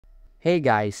Hey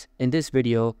guys, in this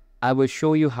video, I will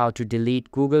show you how to delete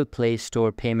Google Play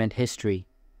Store payment history.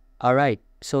 Alright,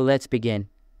 so let's begin.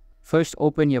 First,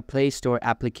 open your Play Store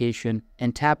application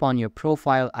and tap on your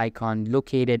profile icon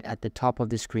located at the top of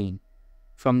the screen.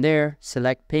 From there,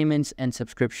 select Payments and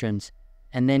Subscriptions,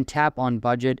 and then tap on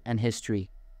Budget and History.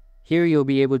 Here you'll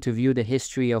be able to view the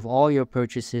history of all your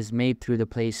purchases made through the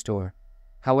Play Store.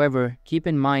 However, keep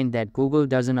in mind that Google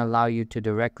doesn't allow you to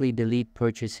directly delete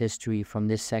purchase history from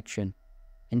this section.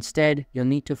 Instead, you'll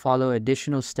need to follow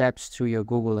additional steps through your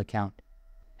Google account.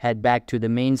 Head back to the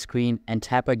main screen and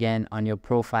tap again on your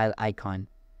profile icon.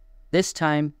 This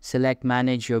time, select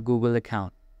Manage your Google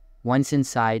account. Once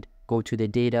inside, go to the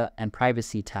Data and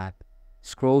Privacy tab.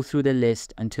 Scroll through the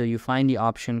list until you find the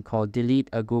option called Delete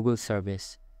a Google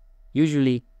Service.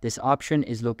 Usually, this option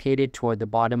is located toward the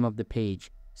bottom of the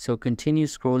page, so continue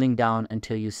scrolling down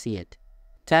until you see it.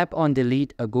 Tap on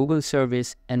Delete a Google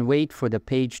Service and wait for the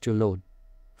page to load.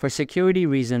 For security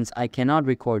reasons, I cannot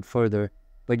record further,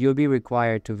 but you'll be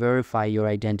required to verify your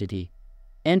identity.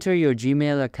 Enter your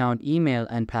Gmail account email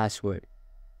and password.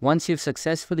 Once you've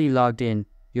successfully logged in,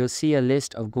 you'll see a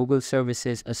list of Google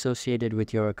services associated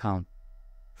with your account.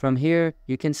 From here,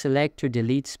 you can select to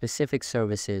delete specific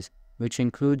services, which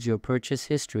includes your purchase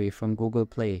history from Google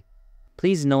Play.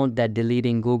 Please note that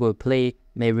deleting Google Play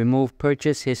may remove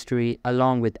purchase history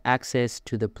along with access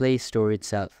to the Play Store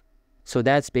itself. So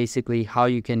that's basically how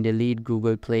you can delete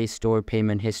Google Play Store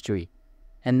payment history.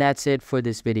 And that's it for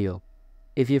this video.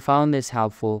 If you found this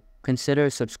helpful,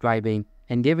 consider subscribing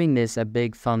and giving this a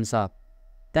big thumbs up.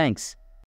 Thanks.